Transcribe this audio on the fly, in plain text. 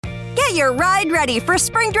Get your ride ready for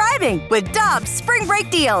spring driving with Dobbs Spring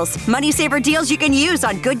Break Deals. Money saver deals you can use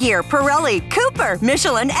on Goodyear, Pirelli, Cooper,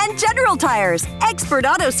 Michelin, and General Tires. Expert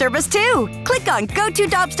auto service, too. Click on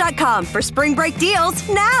GoToDobbs.com for spring break deals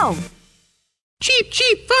now. Cheap,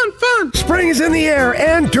 cheap, fun, fun. Spring is in the air,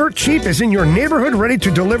 and Dirt Cheap is in your neighborhood ready to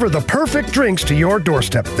deliver the perfect drinks to your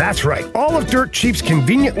doorstep. That's right. All of Dirt Cheap's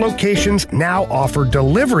convenient locations now offer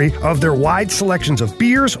delivery of their wide selections of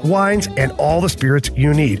beers, wines, and all the spirits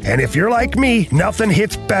you need. And if you're like me, nothing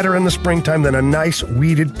hits better in the springtime than a nice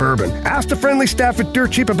weeded bourbon. Ask the friendly staff at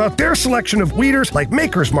Dirt Cheap about their selection of weeders like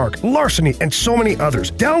Maker's Mark, Larceny, and so many others.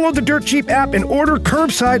 Download the Dirt Cheap app and order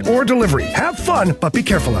curbside or delivery. Have fun, but be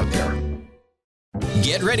careful out there.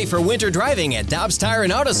 Get ready for winter driving at Dobbs Tire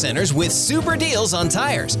and Auto Centers with super deals on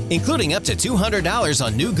tires, including up to $200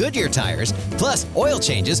 on new Goodyear tires, plus oil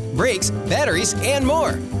changes, brakes, batteries, and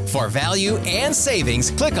more. For value and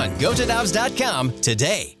savings, click on GoToDobbs.com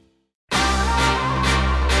today.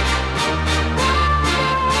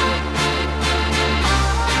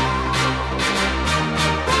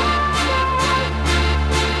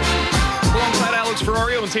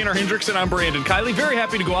 Ferrario and Tanner Hendrickson, I'm Brandon Kiley. Very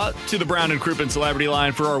happy to go out to the Brown and Crouppen Celebrity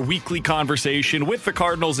Line for our weekly conversation with the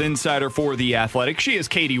Cardinals insider for The Athletic. She is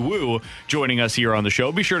Katie Woo joining us here on the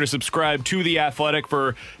show. Be sure to subscribe to The Athletic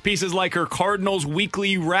for pieces like her Cardinals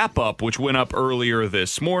weekly wrap-up, which went up earlier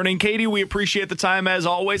this morning. Katie, we appreciate the time as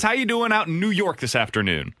always. How you doing out in New York this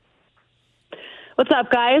afternoon? What's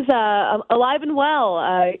up, guys? Alive and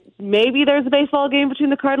well. Maybe there's a baseball game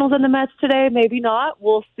between the Cardinals and the Mets today. Maybe not.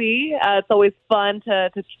 We'll see. It's always fun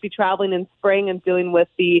to be traveling in spring and dealing with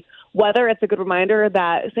the weather. It's a good reminder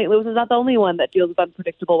that St. Louis is not the only one that deals with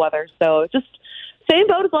unpredictable weather. So just same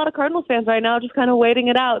boat as a lot of Cardinals fans right now, just kind of waiting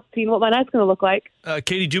it out, seeing what my night's going to look like.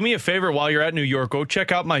 Katie, do me a favor while you're at New York. Go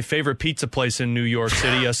check out my favorite pizza place in New York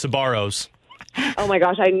City, Sbarro's. Oh my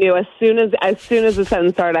gosh! I knew as soon as the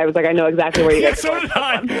sentence started, I was like, I know exactly where you guys are. So did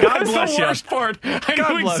I. That was the worst part. I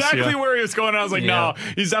knew exactly where he was going. I was like, no,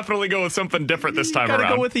 he's definitely going with something different this time around. Got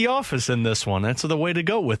to go with The Office in this one. That's the way to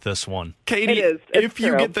go with this one. Katie, if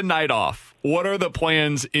you get the night off, what are the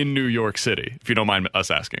plans in New York City? If you don't mind us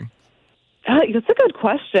asking. That's a good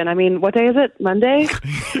question. I mean, what day is it? Monday?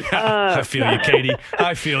 I feel you, Katie.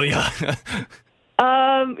 I feel you.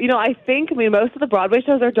 I think most of the Broadway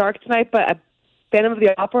shows are dark tonight, but Phantom of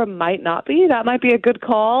the Opera might not be. That might be a good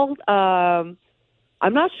call. I'm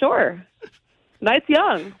not sure. Night's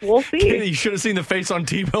young. We'll see. You should have seen the face on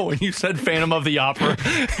Tebow when you said Phantom of the Opera.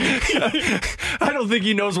 I don't think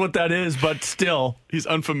he knows what that is, but still. He's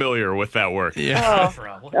unfamiliar with that work. Yeah.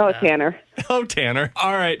 Tanner. Oh, Tanner.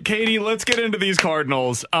 All right, Katie, let's get into these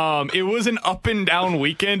Cardinals. It was an up and down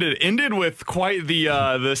weekend. It ended with quite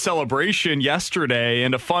the celebration yesterday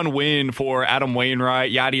and a fun win for Adam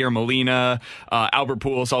Wainwright, Yadier Molina, Albert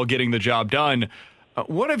Pujols all getting the job done.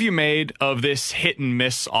 What have you made of this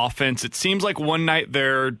hit-and-miss offense? It seems like one night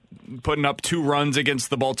they're putting up 2 runs against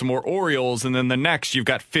the Baltimore Orioles, and then the next you've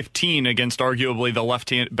got 15 against arguably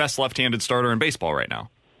the best left-handed starter in baseball right now.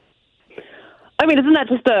 I mean, isn't that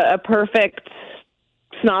just a perfect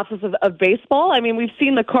synopsis of baseball? I mean, we've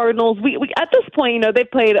seen the Cardinals. We at this point, they've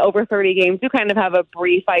played over 30 games. You kind of have a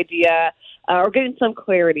brief idea or getting some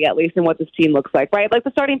clarity, at least, in what this team looks like, right? Like,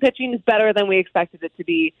 the starting pitching is better than we expected it to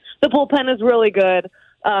be. The bullpen is really good.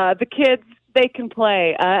 The kids, they can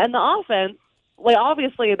play. And the offense,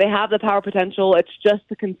 obviously, they have the power potential. It's just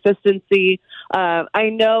the consistency. I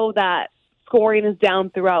know that scoring is down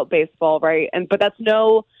throughout baseball, right? But that's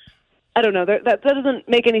I don't know. That doesn't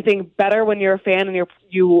make anything better when you're a fan and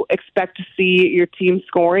you expect to see your team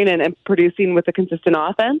scoring and producing with a consistent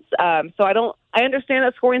offense. So I understand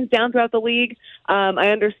that scoring's down throughout the league. I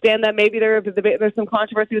understand that maybe there's some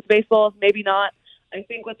controversy with baseball, maybe not. I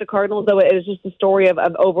think with the Cardinals, though, it is just a story of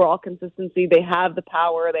overall consistency. They have the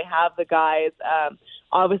power. They have the guys.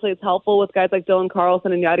 Obviously, it's helpful with guys like Dylan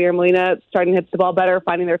Carlson and Yadier Molina starting to hit the ball better,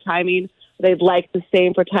 finding their timing. They'd like the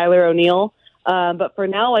same for Tyler O'Neill. But for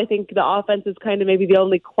now, I think the offense is kind of maybe the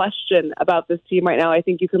only question about this team right now. I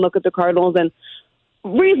think you can look at the Cardinals and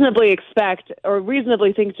reasonably expect or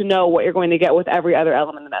reasonably think to know what you're going to get with every other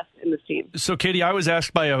element in this team. So, Katie, I was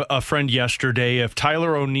asked by a friend yesterday if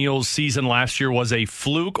Tyler O'Neill's season last year was a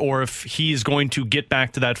fluke or if he's going to get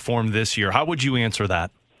back to that form this year. How would you answer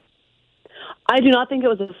that? I do not think it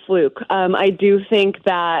was a fluke. I do think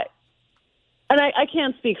that, and I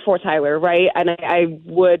can't speak for Tyler, right? And I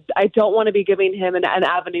don't want to be giving him an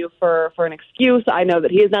avenue for an excuse. I know that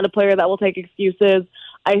he is not a player that will take excuses.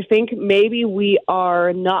 I think maybe we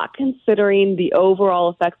are not considering the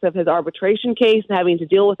overall effects of his arbitration case and having to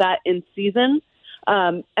deal with that in season.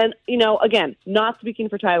 And, again, not speaking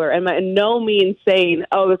for Tyler, and in no means saying,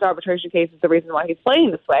 this arbitration case is the reason why he's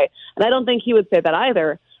playing this way. And I don't think he would say that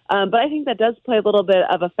either. But I think that does play a little bit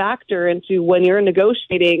of a factor into when you're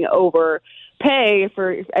negotiating over pay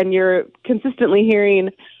and you're consistently hearing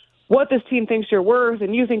what this team thinks you're worth,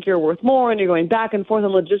 and you think you're worth more, and you're going back and forth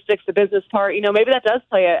on logistics, the business part. Maybe that does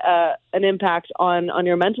play an impact on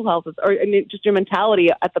your mental health or just your mentality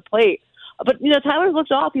at the plate. But Tyler's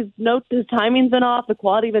looked off. His timing's been off. The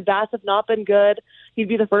quality of his bats have not been good. He'd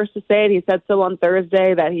be the first to say it. He said so on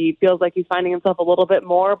Thursday that he feels like he's finding himself a little bit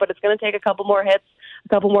more, but it's going to take a couple more hits, a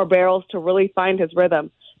couple more barrels to really find his rhythm.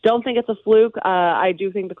 Don't think it's a fluke. I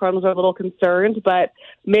do think the Cardinals are a little concerned, but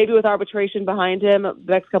maybe with arbitration behind him,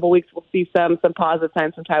 the next couple of weeks we'll see some positive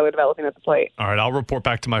signs from Tyler developing at the plate. All right, I'll report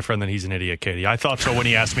back to my friend that he's an idiot, Katie. I thought so when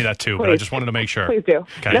he asked me that too, but I just wanted to make sure. Please do.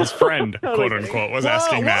 Okay. His friend, quote unquote, was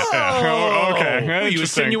asking that. Yeah. Okay. Are you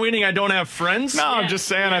insinuating I don't have friends? No, I'm just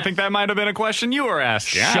saying I think that might have been a question you were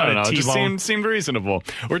asking. I don't know. It just seemed reasonable.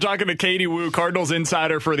 We're talking to Katie Woo, Cardinals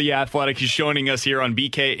insider for The Athletic. She's joining us here on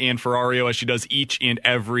BK and Ferrario as she does each and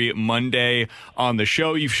every Monday on the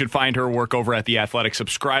show. You should find her work over at The Athletic.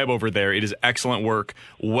 Subscribe over there. It is excellent work,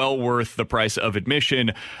 well worth the price of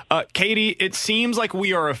admission. Katie, it seems like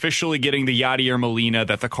we are officially getting the Yadier Molina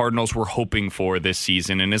that the Cardinals were hoping for this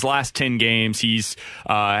season. In his last 10 games, he's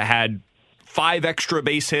had 5 extra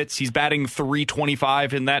base hits. He's batting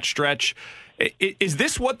 .325 in that stretch. Is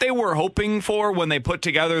this what they were hoping for when they put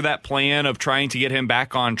together that plan of trying to get him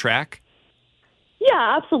back on track?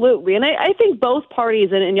 Yeah, absolutely. And I think both parties,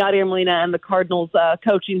 in Yadier Molina and the Cardinals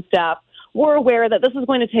coaching staff, were aware that this is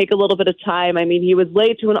going to take a little bit of time. I mean, he was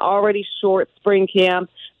late to an already short spring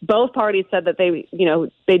camp. Both parties said that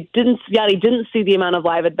Yadi didn't see the amount of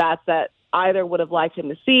live at-bats that either would have liked him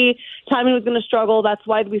to see. Timing was going to struggle. That's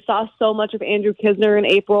why we saw so much of Andrew Knizner in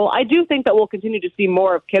April. I do think that we'll continue to see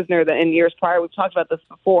more of Knizner than in years prior. We've talked about this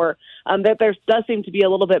before, that there does seem to be a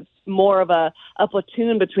little bit more of a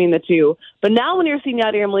platoon between the two. But now when you're seeing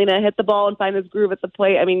Yadier Molina hit the ball and find his groove at the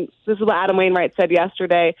plate, I mean, this is what Adam Wainwright said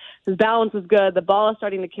yesterday. His balance is good. The ball is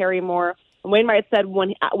starting to carry more. And Wainwright said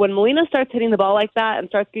when Molina starts hitting the ball like that and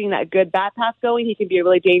starts getting that good bat pass going, he can be a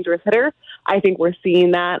really dangerous hitter. I think we're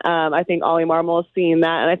seeing that. I think Ollie Marmol is seeing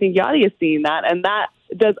that, and I think Yadi is seeing that, and that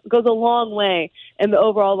goes a long way in the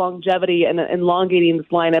overall longevity and elongating this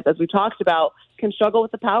lineup, as we talked about. Can struggle with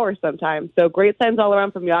the power sometimes. So great signs all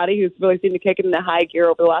around from Yadi, who's really seemed to kick it into high gear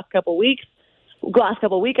over the last couple of weeks.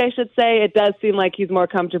 I should say. It does seem like he's more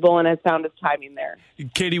comfortable and has found his timing there.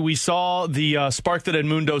 Katie, we saw the spark that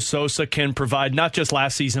Edmundo Sosa can provide, not just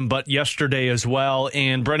last season, but yesterday as well.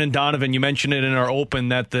 And Brendan Donovan, you mentioned it in our open,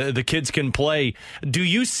 that the kids can play. Do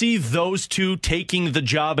you see those two taking the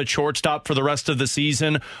job at shortstop for the rest of the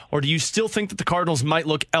season, or do you still think that the Cardinals might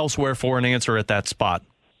look elsewhere for an answer at that spot?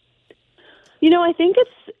 I think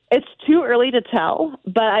it's too early to tell,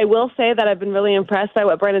 but I will say that I've been really impressed by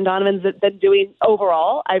what Brendan Donovan's been doing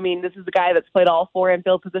overall. I mean, this is the guy that's played all 4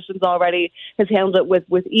 infield positions already, has handled it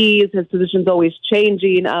with ease. His position's always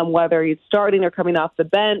changing, whether he's starting or coming off the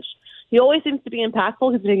bench. He always seems to be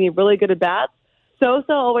impactful. He's taking really good at-bats.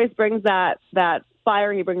 Sosa always brings that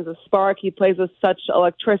fire. He brings a spark. He plays with such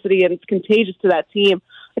electricity, and it's contagious to that team.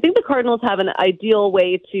 I think the Cardinals have an ideal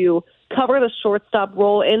way to cover the shortstop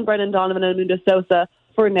role in Brendan Donovan and Edmundo Sosa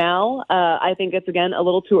for now. I think it's, again, a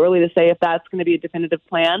little too early to say if that's going to be a definitive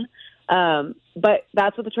plan. But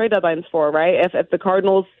that's what the trade deadline's for, right? If the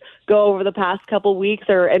Cardinals go over the past couple weeks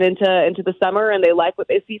and into the summer and they like what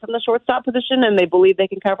they see from the shortstop position and they believe they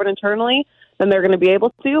can cover it internally, then they're going to be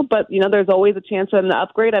able to. But, there's always a chance for them to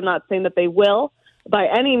upgrade. I'm not saying that they will by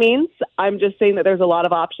any means. I'm just saying that there's a lot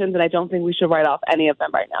of options, and I don't think we should write off any of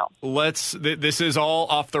them right now. This is all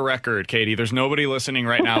off the record, Katie. There's nobody listening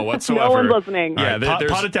right now whatsoever. No one's listening. Yeah, right,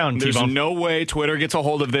 pot it down, There's T-Bone. no way Twitter gets a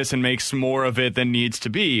hold of this and makes more of it than needs to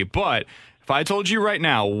be. But if I told you right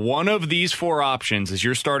now, one of these 4 options is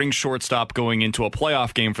your starting shortstop going into a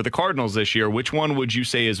playoff game for the Cardinals this year, which one would you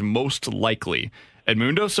say is most likely?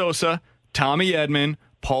 Edmundo Sosa, Tommy Edman,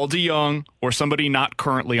 Paul DeJong, or somebody not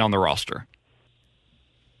currently on the roster?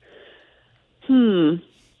 Again,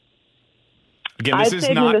 this is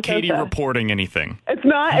not Katie reporting anything. It's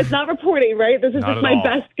not reporting, right? This is just my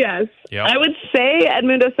best guess. Yep. I would say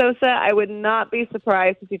Edmundo Sosa. I would not be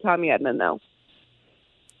surprised to see Tommy Edman, though.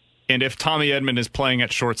 And if Tommy Edman is playing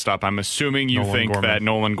at shortstop, I'm assuming you think that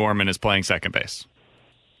Nolan Gorman is playing second base.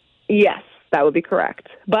 Yes, that would be correct.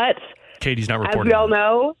 But Katie's not reporting. As we all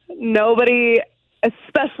know, nobody,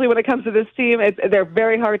 especially when it comes to this team, they're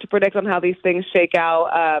very hard to predict on how these things shake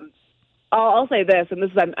out. I'll say this, and this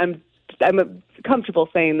is I'm comfortable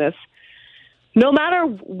saying this. No matter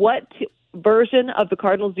what version of the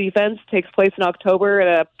Cardinals defense takes place in October in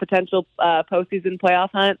a potential postseason playoff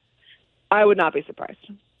hunt, I would not be surprised.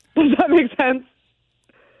 Does that make sense?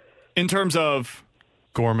 In terms of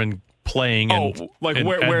Gorman playing and where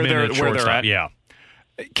they're at. Yeah.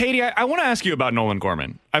 Katie, I want to ask you about Nolan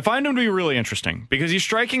Gorman. I find him to be really interesting because he's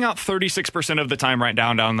striking out 36% of the time right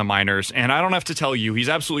down in the minors, and I don't have to tell you, he's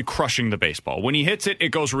absolutely crushing the baseball. When he hits it, it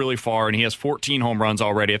goes really far, and he has 14 home runs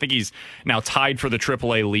already. I think he's now tied for the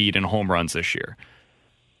AAA lead in home runs this year.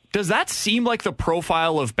 Does that seem like the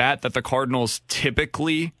profile of bat that the Cardinals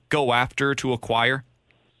typically go after to acquire?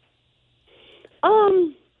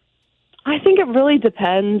 I think it really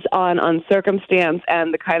depends on circumstance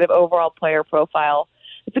and the kind of overall player profile.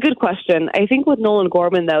 It's a good question. I think with Nolan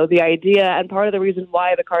Gorman, though, the idea and part of the reason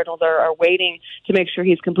why the Cardinals are waiting to make sure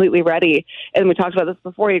he's completely ready, and we talked about this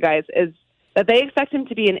before, you guys, is that they expect him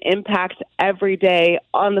to be an impact every day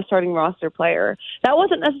on the starting roster player. That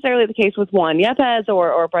wasn't necessarily the case with Juan Yepez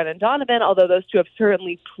or Brendan Donovan, although those two have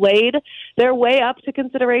certainly played their way up to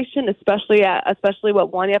consideration, especially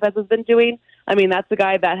what Juan Yepez has been doing. I mean, that's the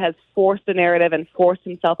guy that has forced the narrative and forced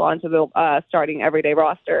himself onto the starting everyday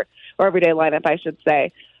roster, or everyday lineup, I should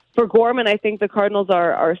say. For Gorman, I think the Cardinals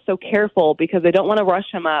are so careful because they don't want to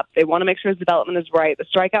rush him up. They want to make sure his development is right. The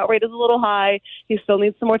strikeout rate is a little high. He still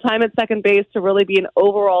needs some more time at second base to really be an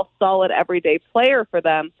overall solid everyday player for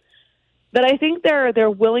them. But I think they're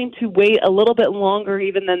willing to wait a little bit longer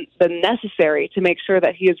even than necessary to make sure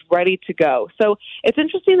that he is ready to go. So it's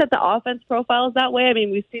interesting that the offense profile is that way. I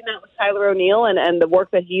mean, we've seen that with Tyler O'Neill and the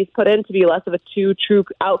work that he's put in to be less of a true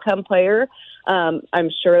outcome player. I'm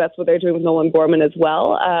sure that's what they're doing with Nolan Gorman as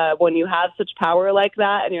well. When you have such power like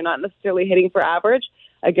that and you're not necessarily hitting for average,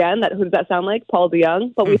 again, who does that sound like? Paul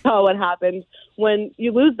DeYoung. But we saw what happens when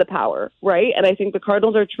you lose the power, right? And I think the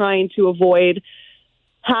Cardinals are trying to avoid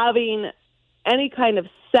having any kind of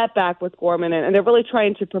setback with Gorman, and they're really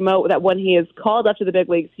trying to promote that when he is called up to the big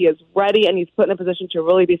leagues, he is ready and he's put in a position to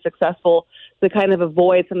really be successful to kind of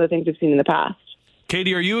avoid some of the things we've seen in the past.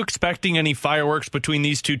 Katie, are you expecting any fireworks between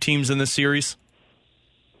these two teams in this series?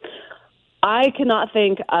 I cannot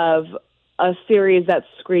think of a series that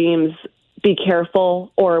screams be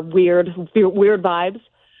careful or weird vibes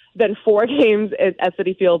than 4 games at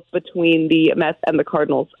Citi Field between the Mets and the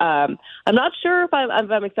Cardinals. I'm not sure if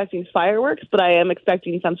I'm expecting fireworks, but I am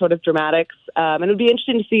expecting some sort of dramatics. And it would be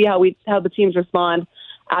interesting to see how the teams respond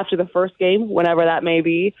after the first game, whenever that may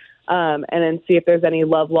be, and then see if there's any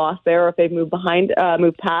love lost there, or if they've moved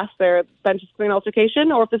past their bench screen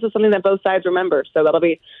altercation, or if this is something that both sides remember. So that'll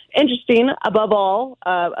be interesting. Above all,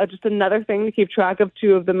 just another thing to keep track of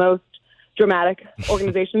 2 of the most dramatic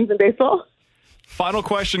organizations in baseball. Final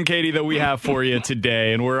question, Katie, that we have for you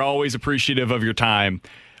today, and we're always appreciative of your time.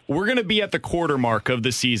 We're going to be at the quarter mark of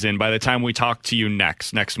the season by the time we talk to you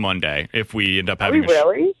next Monday, if we end up having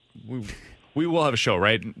really? We will have a show,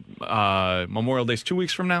 right? Memorial Day's 2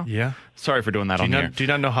 weeks from now? Yeah. Sorry for doing that on here. Do you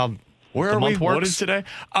not know how Where the are month we? works? What is today?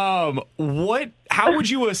 How would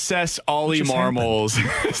you assess Ollie Marmol's...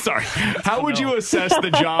 Sorry. How would you assess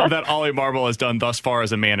the job that Ollie Marmol has done thus far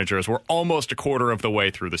as a manager, as we're almost a quarter of the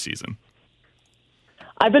way through the season?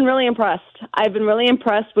 I've been really impressed. I've been really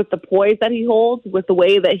impressed with the poise that he holds, with the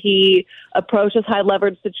way that he approaches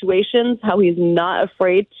high-leverage situations, how he's not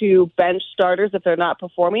afraid to bench starters if they're not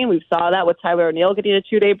performing. We saw that with Tyler O'Neill getting a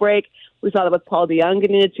 2-day break. We saw that with Paul DeYoung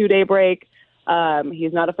getting a 2-day break.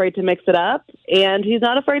 He's not afraid to mix it up, and he's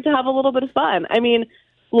not afraid to have a little bit of fun. I mean,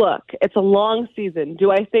 look, it's a long season.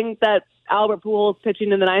 Do I think that Albert Pujols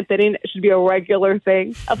pitching in the 9th inning should be a regular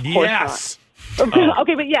thing? Of course not.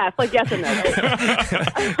 Okay, but yes, yes and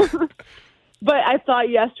no. But I thought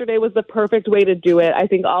yesterday was the perfect way to do it. I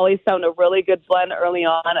think Ollie's found a really good blend early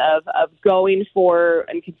on of going for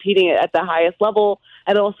and competing at the highest level,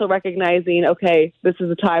 and also recognizing, okay, this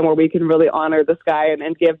is a time where we can really honor this guy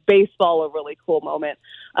and give baseball a really cool moment.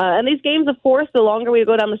 And these games, of course, the longer we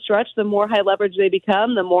go down the stretch, the more high leverage they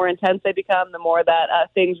become, the more intense they become, the more that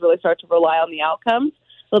things really start to rely on the outcomes.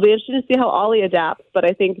 It'll be interesting to see how Ollie adapts, but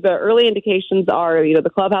I think the early indications are, the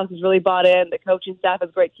clubhouse is really bought in, the coaching staff has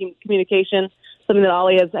great communication, something that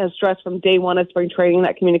Ollie has stressed from day one of spring training.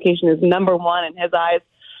 That communication is number one in his eyes.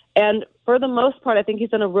 And for the most part, I think he's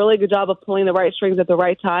done a really good job of pulling the right strings at the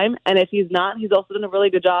right time. And if he's not, he's also done a really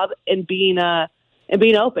good job in being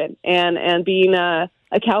open and being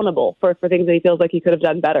accountable for things that he feels like he could have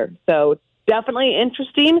done better. So definitely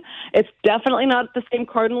interesting. It's definitely not the same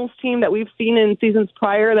Cardinals team that we've seen in seasons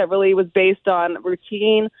prior that really was based on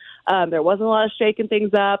routine. There wasn't a lot of shaking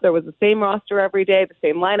things up. There was the same roster every day, the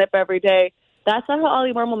same lineup every day. that's not how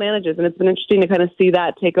Ollie Marmol manages, and it's been interesting to kind of see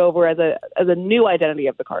that take over as a new identity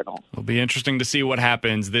of the Cardinals. It'll be interesting to see what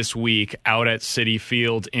happens this week out at Citi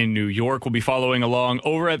Field in New York. We'll be following along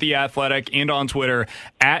over at The Athletic and on Twitter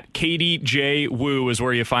at Katie J. Wu is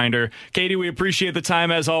where you find her. Katie, we appreciate the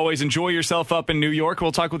time as always. Enjoy yourself up in New York.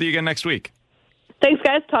 We'll talk with you again next week. Thanks,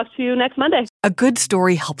 guys. Talk to you next Monday. A good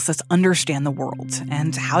story helps us understand the world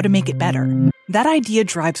and how to make it better. That idea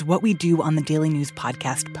drives what we do on the daily news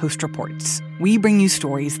podcast Post Reports. We bring you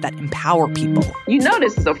stories that empower people. You know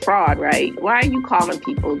this is a fraud, right? Why are you calling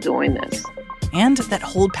people doing this? And that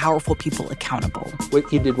hold powerful people accountable. Wait,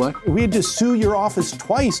 you did what? We had to sue your office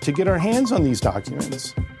twice to get our hands on these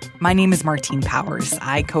documents. My name is Martine Powers.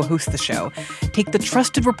 I co-host the show. Take the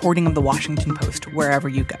trusted reporting of the Washington Post wherever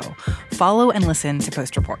you go. Follow and listen to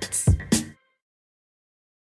Post Reports.